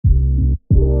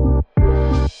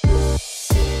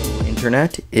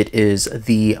internet. It is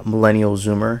the Millennial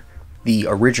Zoomer, the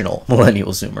original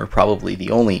Millennial Zoomer, probably the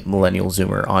only Millennial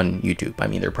Zoomer on YouTube. I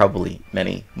mean, there are probably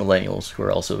many Millennials who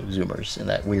are also Zoomers in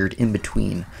that weird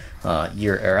in-between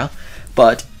year era.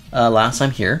 But last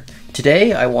I'm here.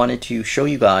 Today I wanted to show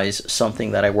you guys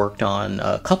something that I worked on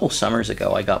a couple summers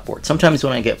ago. I got bored. Sometimes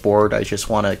when I get bored, I just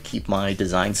want to keep my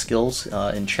design skills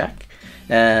in check.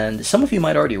 And some of you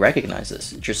might already recognize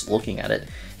this just looking at it.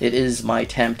 It is my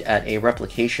attempt at a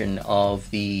replication of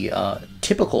the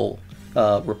typical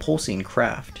Repulsine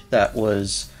craft that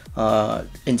was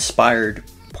inspired,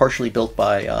 partially built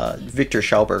by Viktor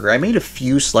Schauberger. I made a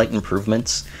few slight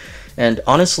improvements, and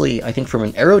honestly, I think from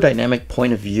an aerodynamic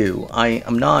point of view, I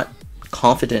am not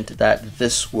confident that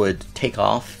this would take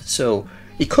off. So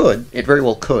it could, it very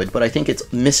well could, but I think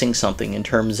it's missing something in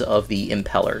terms of the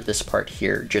impeller, this part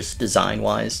here, just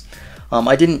design-wise.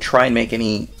 I didn't try and make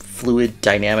any fluid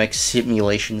dynamic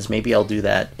simulations. Maybe I'll do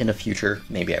that in the future,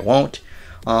 maybe I won't.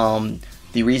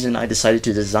 The reason I decided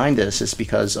to design this is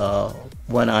because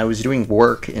when I was doing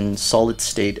work in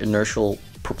solid-state inertial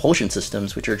propulsion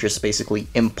systems, which are just basically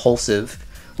impulsive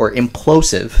or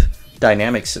implosive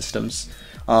dynamic systems,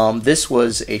 this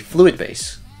was a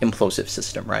fluid-based implosive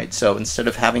system, right? So instead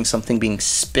of having something being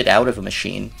spit out of a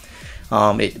machine,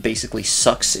 it basically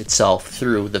sucks itself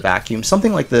through the vacuum.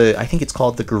 Something like I think it's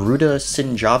called the Garuda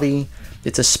Sinjavi.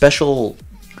 It's a special,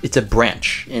 it's a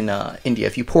branch in India.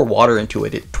 If you pour water into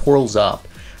it, it twirls up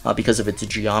because of its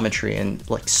geometry and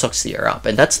like sucks the air up.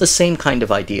 And that's the same kind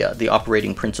of idea, the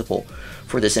operating principle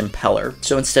for this impeller.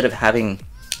 So instead of having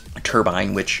a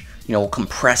turbine which, you know, will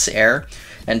compress air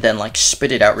and then like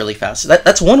spit it out really fast,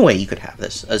 that's one way you could have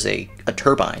this as a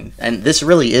turbine. And this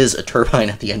really is a turbine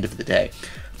at the end of the day.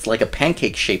 It's like a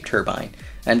pancake-shaped turbine.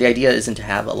 And the idea isn't to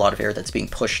have a lot of air that's being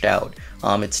pushed out.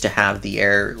 It's to have the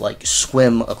air like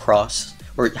swim across,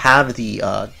 or have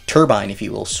the turbine, if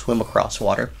you will, swim across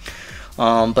water.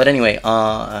 But anyway,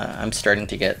 I'm starting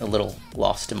to get a little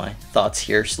lost in my thoughts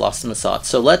here, lost in the thoughts.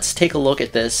 So let's take a look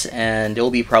at this, and it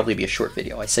will probably be a short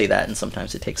video. I say that, and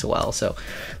sometimes it takes a while. So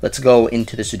let's go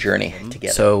into this journey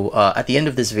together. So at the end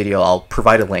of this video, I'll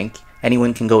provide a link.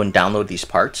 Anyone can go and download these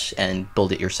parts and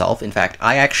build it yourself. In fact,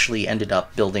 I actually ended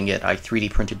up building it. I 3D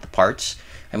printed the parts.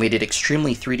 I made it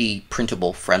extremely 3D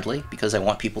printable friendly because I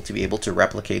want people to be able to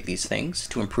replicate these things,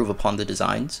 to improve upon the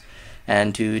designs,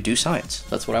 and to do science.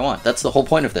 That's what I want. That's the whole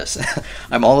point of this.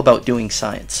 I'm all about doing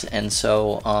science. And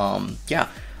so, yeah,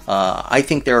 I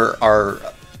think there are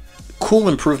cool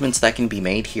improvements that can be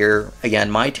made here.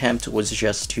 Again, my attempt was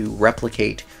just to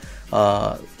replicate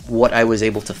what I was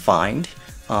able to find.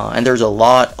 And there's a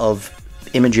lot of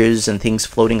images and things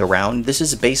floating around. This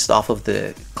is based off of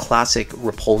the classic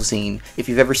Repulsine. If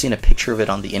you've ever seen a picture of it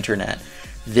on the internet,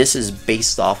 this is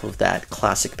based off of that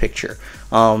classic picture.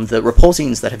 The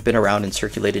Repulsines that have been around and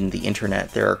circulated in the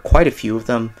internet, there are quite a few of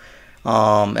them.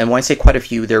 And when I say quite a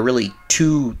few, there are really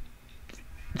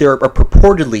there are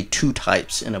purportedly two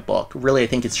types in a book. Really, I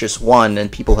think it's just one, and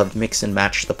people have mixed and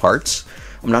matched the parts.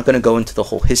 I'm not going to go into the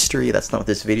whole history. That's not what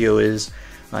this video is.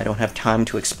 I don't have time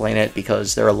to explain it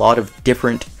because there are a lot of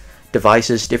different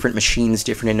devices, different machines,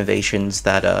 different innovations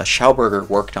that Schauberger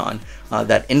worked on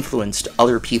that influenced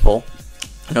other people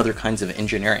and other kinds of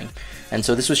engineering. And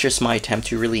so this was just my attempt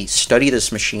to really study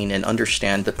this machine and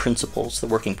understand the principles, the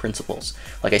working principles.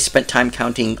 Like I spent time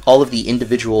counting all of the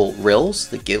individual rills,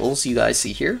 the gills you guys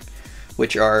see here,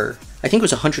 which are, I think it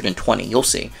was 120, you'll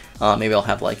see. Maybe I'll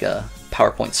have like a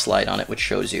PowerPoint slide on it which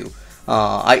shows you.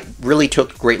 I really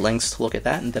took great lengths to look at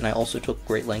that, and then I also took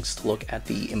great lengths to look at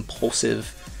the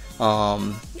impulsive,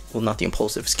 well, not the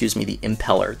impulsive, excuse me, the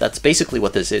impeller. That's basically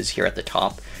what this is here at the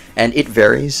top, and it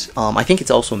varies. I think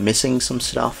it's also missing some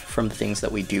stuff from the things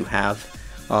that we do have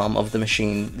of the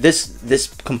machine.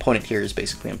 This component here is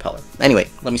basically impeller. Anyway,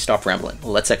 let me stop rambling.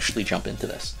 Let's actually jump into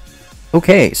this.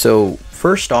 Okay, so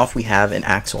first off we have an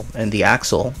axle, and the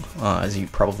axle, as you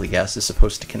probably guessed, is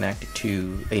supposed to connect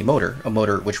to a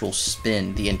motor which will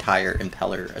spin the entire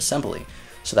impeller assembly.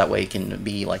 So that way it can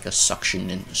be like a suction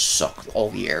and suck all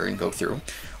the air and go through.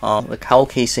 The cowl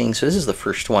casing, so this is the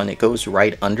first one, it goes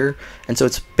right under, and so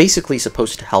it's basically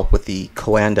supposed to help with the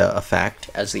Coanda effect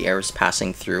as the air is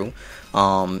passing through.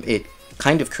 It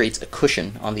kind of creates a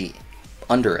cushion on the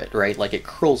under it, right? Like it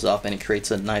curls up and it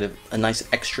creates a nice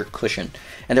extra cushion.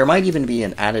 And there might even be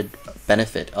an added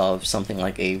benefit of something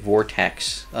like a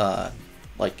vortex,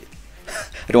 like,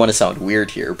 I don't want to sound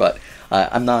weird here, but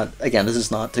I'm not, again, this is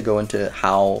not to go into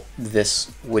how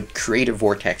this would create a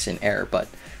vortex in air, but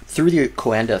through the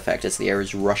Coanda effect, as the air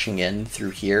is rushing in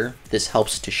through here, this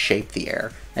helps to shape the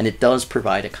air, and it does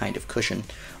provide a kind of cushion.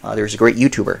 There's a great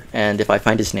YouTuber, and if I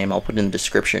find his name, I'll put it in the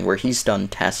description, where he's done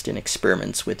tests and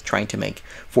experiments with trying to make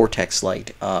Vortex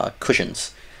light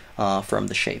cushions from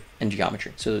the shape and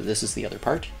geometry. So this is the other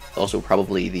part. Also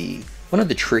probably one of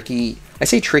the tricky, I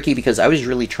say tricky because I was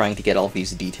really trying to get all of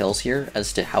these details here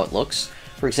as to how it looks.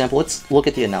 For example, let's look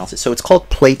at the analysis. So it's called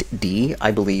Plate D,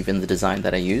 I believe, in the design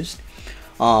that I used.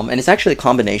 And it's actually a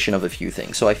combination of a few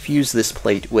things. So I fused this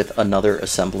plate with another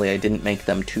assembly. I didn't make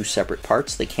them two separate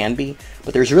parts. They can be,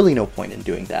 but there's really no point in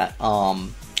doing that.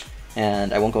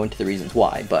 And I won't go into the reasons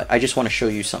why, but I just want to show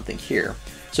you something here.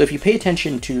 So if you pay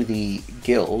attention to the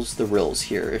gills, the rills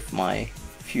here, if my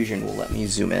fusion will let me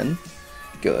zoom in,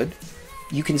 good.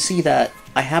 You can see that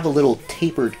I have a little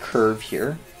tapered curve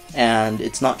here, and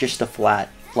it's not just a flat,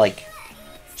 like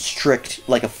strict,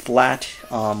 like a flat,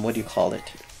 what do you call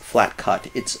it? Flat cut.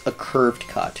 It's a curved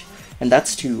cut, and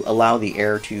that's to allow the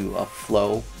air to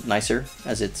flow nicer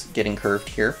as it's getting curved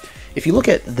here. If you look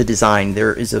at the design,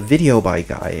 there is a video by a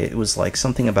guy. It was like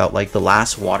something about like the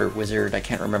last water wizard. I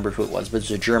can't remember who it was, but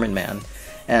it's a German man,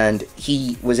 and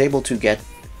he was able to get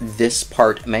this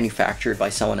part manufactured by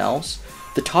someone else.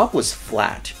 The top was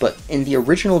flat, but in the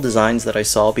original designs that I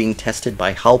saw being tested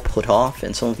by Hal Puthoff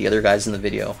and some of the other guys in the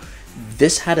video,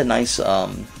 this had a nice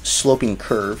sloping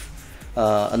curve.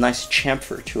 A nice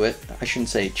chamfer to it. I shouldn't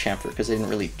say chamfer because I didn't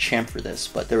really chamfer this,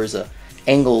 but there was a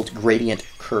angled gradient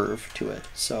curve to it.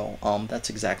 So that's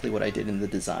exactly what I did in the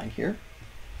design here.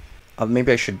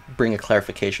 Maybe I should bring a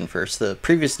clarification first. The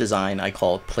previous design I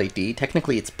called Plate D.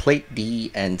 Technically it's Plate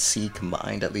D and C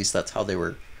combined. At least that's how they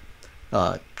were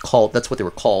called. That's what they were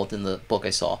called in the book I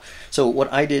saw. So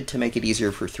what I did to make it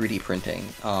easier for 3D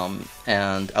printing I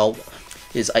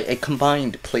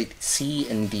combined Plate C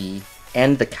and D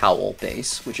and the cowl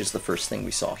base, which is the first thing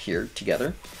we saw here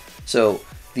together. So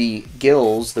the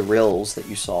gills, the rills that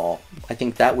you saw, I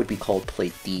think that would be called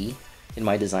Plate D. In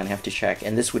my design, I have to check,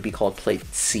 and this would be called Plate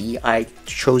C. I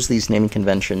chose these naming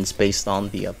conventions based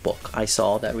on the book I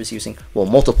saw that was using, well,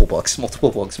 multiple books,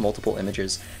 multiple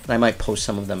images, and I might post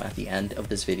some of them at the end of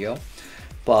this video.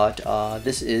 But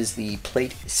this is the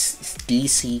Plate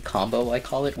DC combo, I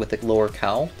call it, with the lower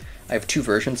cowl. I have two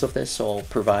versions of this, so I'll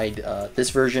provide, this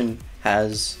version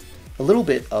has a little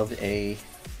bit of a,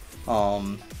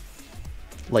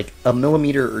 like a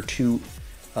millimeter or two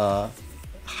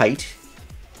height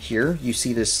here. You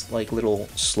see this like little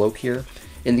slope here.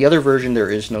 In the other version there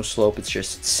is no slope, it's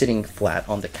just sitting flat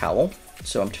on the cowl.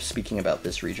 So I'm just speaking about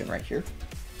this region right here.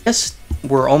 Yes,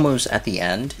 we're almost at the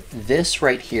end. This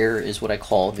right here is what I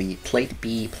call the Plate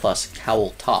B plus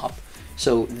cowl top.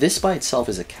 So this by itself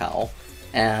is a cowl,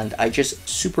 and I just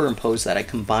superimpose that. I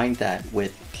combined that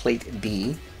with Plate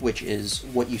B, which is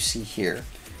what you see here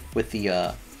with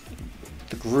the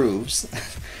grooves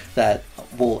that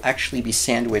will actually be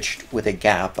sandwiched with a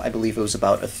gap. I believe it was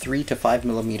about a 3 to 5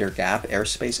 millimeter gap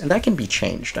airspace, and that can be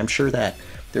changed. I'm sure that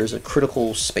there's a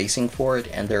critical spacing for it,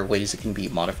 and there are ways it can be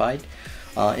modified.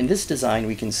 In this design,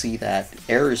 we can see that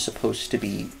air is supposed to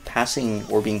be passing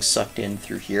or being sucked in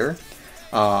through here.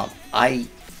 I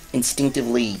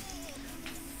instinctively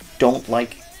don't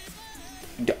like,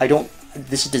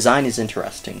 this design is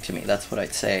interesting to me. That's what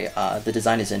I'd say. The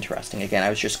design is interesting. Again, I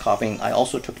was just copying. I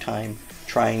also took time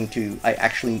trying to, I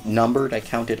actually numbered, I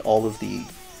counted all of the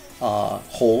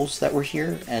holes that were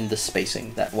here and the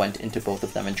spacing that went into both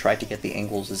of them and tried to get the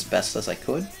angles as best as I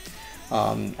could.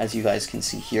 As you guys can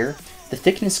see here, the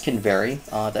thickness can vary.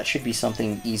 That should be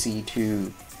something easy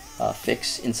to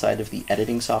fix inside of the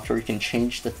editing software. You can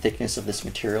change the thickness of this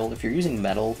material. If you're using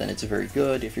metal, then it's very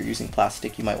good. If you're using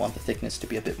plastic, you might want the thickness to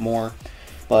be a bit more.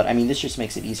 But I mean, this just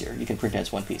makes it easier. You can print it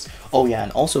as one piece. Oh yeah,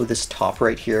 and also this top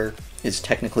right here is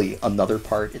technically another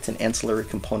part. It's an ancillary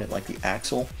component like the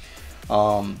axle.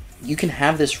 You can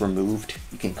have this removed.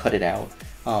 You can cut it out.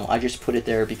 I just put it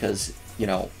there because, you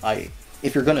know,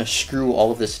 if you're gonna screw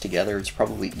all of this together, it's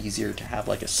probably easier to have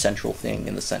like a central thing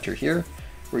in the center here,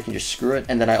 where you can just screw it.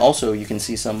 And then you can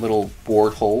see some little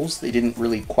bored holes. They didn't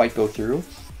really quite go through.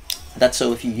 That's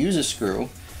so if you use a screw,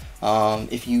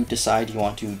 if you decide you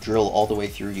want to drill all the way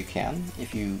through, you can.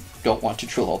 If you don't want to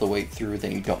drill all the way through,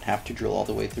 then you don't have to drill all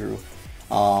the way through.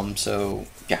 So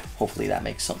yeah, hopefully that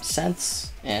makes some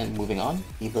sense. And moving on,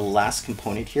 the last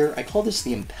component here, I call this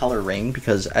the impeller ring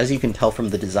because as you can tell from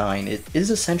the design, it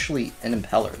is essentially an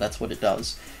impeller. That's what it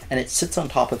does. And it sits on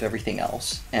top of everything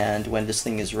else. And when this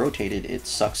thing is rotated, it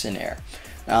sucks in air.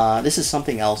 This is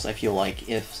something else I feel like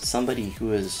if somebody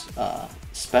who is a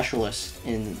specialist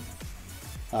in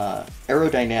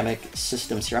aerodynamic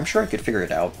systems here, I'm sure I could figure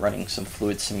it out running some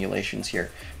fluid simulations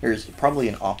here. There's probably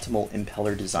an optimal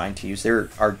impeller design to use. There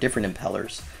are different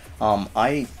impellers.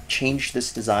 I changed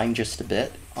this design just a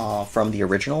bit from the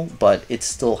original, but it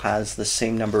still has the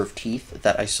same number of teeth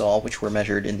that I saw, which were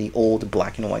measured in the old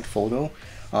black and white photo,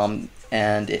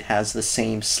 and it has the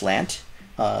same slant,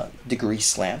 degree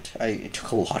slant. It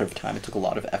took a lot of time, it took a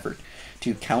lot of effort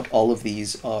to count all of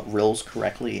these rills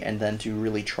correctly, and then to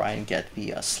really try and get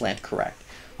the slant correct.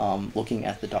 Looking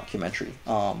at the documentary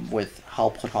with Hal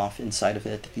Puthoff inside of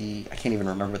it, I can't even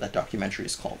remember what that documentary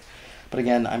is called. But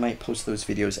again, I might post those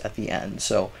videos at the end.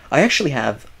 So I actually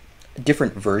have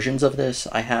different versions of this.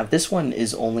 This one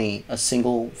is only a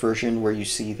single version where you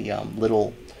see the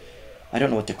little, I don't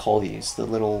know what to call these, the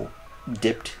little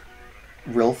dipped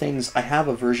rill things. I have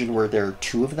a version where there are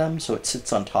two of them, so it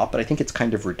sits on top, but I think it's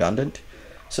kind of redundant.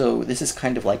 So this is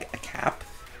kind of like a cap,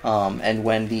 and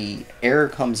when the air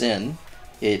comes in,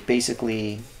 it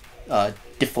basically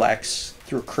deflects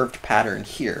through a curved pattern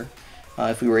here.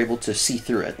 If we were able to see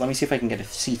through it. Let me see if I can get a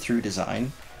see-through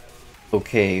design.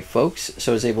 Okay, folks,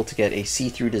 so I was able to get a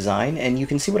see-through design, and you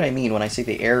can see what I mean when I say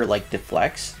the air like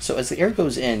deflects. So as the air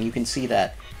goes in, you can see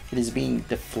that it is being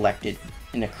deflected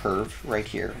in a curve right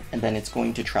here, and then it's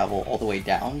going to travel all the way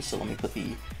down. So let me put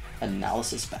the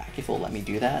analysis back if it'll let me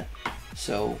do that.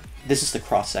 So this is the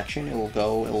cross section.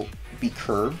 It'll be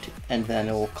curved, and then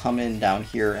it will come in down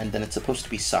here, and then it's supposed to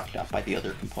be sucked up by the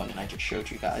other component I just showed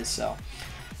you guys. So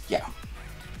yeah.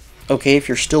 Okay, if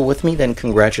you're still with me, then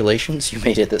congratulations, you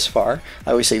made it this far.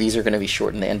 I always say these are going to be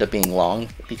short and they end up being long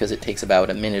because it takes about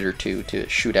a minute or two to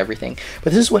shoot everything.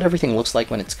 But this is what everything looks like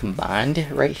when it's combined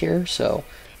right here. So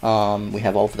we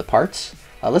have all of the parts.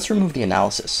 Let's remove the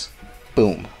analysis.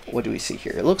 Boom. What do we see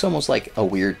here? It looks almost like a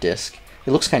weird disc.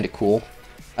 It looks kind of cool.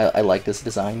 I like this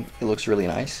design. It looks really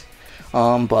nice.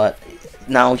 But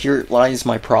now here lies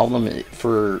my problem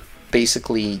for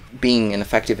basically being an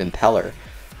effective impeller.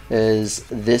 Is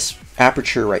this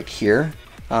aperture right here.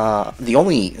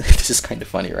 This is kind of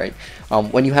funny, right?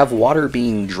 When you have water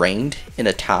being drained in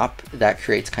a top, that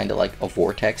creates kind of like a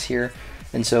vortex here.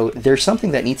 And so there's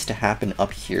something that needs to happen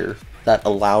up here that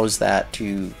allows that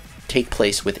to take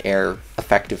place with air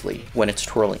effectively when it's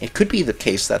twirling. It could be the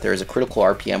case that there is a critical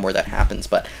RPM where that happens,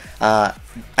 but I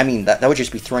mean, that would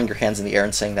just be throwing your hands in the air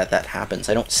and saying that that happens.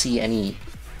 I don't see any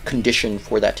condition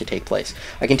for that to take place.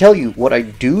 I can tell you what I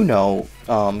do know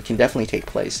can definitely take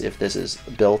place if this is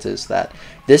built is that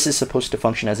this is supposed to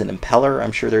function as an impeller.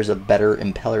 I'm sure there's a better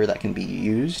impeller that can be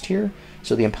used here.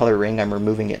 So the impeller ring, I'm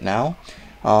removing it now.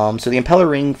 So the impeller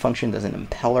ring functions as an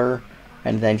impeller,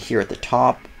 and then here at the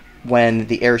top, when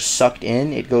the air is sucked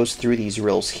in, it goes through these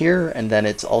rills here, and then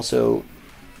it's also,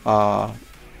 well,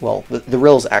 the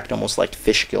rills act almost like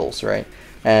fish gills, right?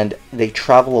 And they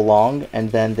travel along,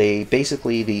 and then the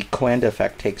Coanda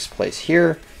effect takes place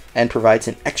here and provides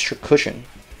an extra cushion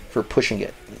for pushing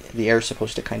it. The air is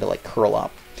supposed to kind of like curl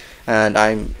up. And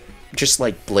I'm just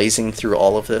like blazing through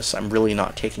all of this. I'm really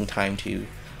not taking time to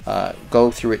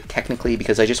go through it technically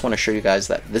because I just want to show you guys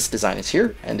that this design is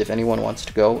here, and if anyone wants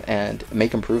to go and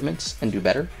make improvements and do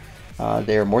better,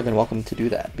 they're more than welcome to do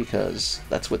that, because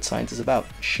that's what science is about: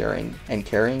 sharing and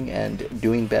caring and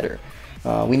doing better.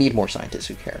 We need more scientists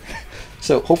who care.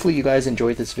 So hopefully you guys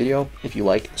enjoyed this video. If you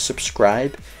like,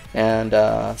 subscribe, and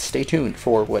stay tuned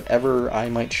for whatever I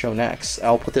might show next.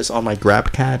 I'll put this on my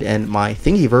GrabCAD and my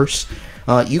Thingiverse.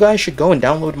 You guys should go and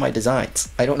download my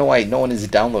designs. I don't know why no one is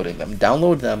downloading them.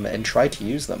 Download them and try to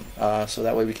use them, so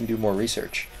that way we can do more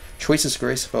research. Choice is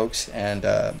grace, folks, and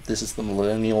this is the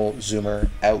Millennial Zoomer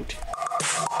out.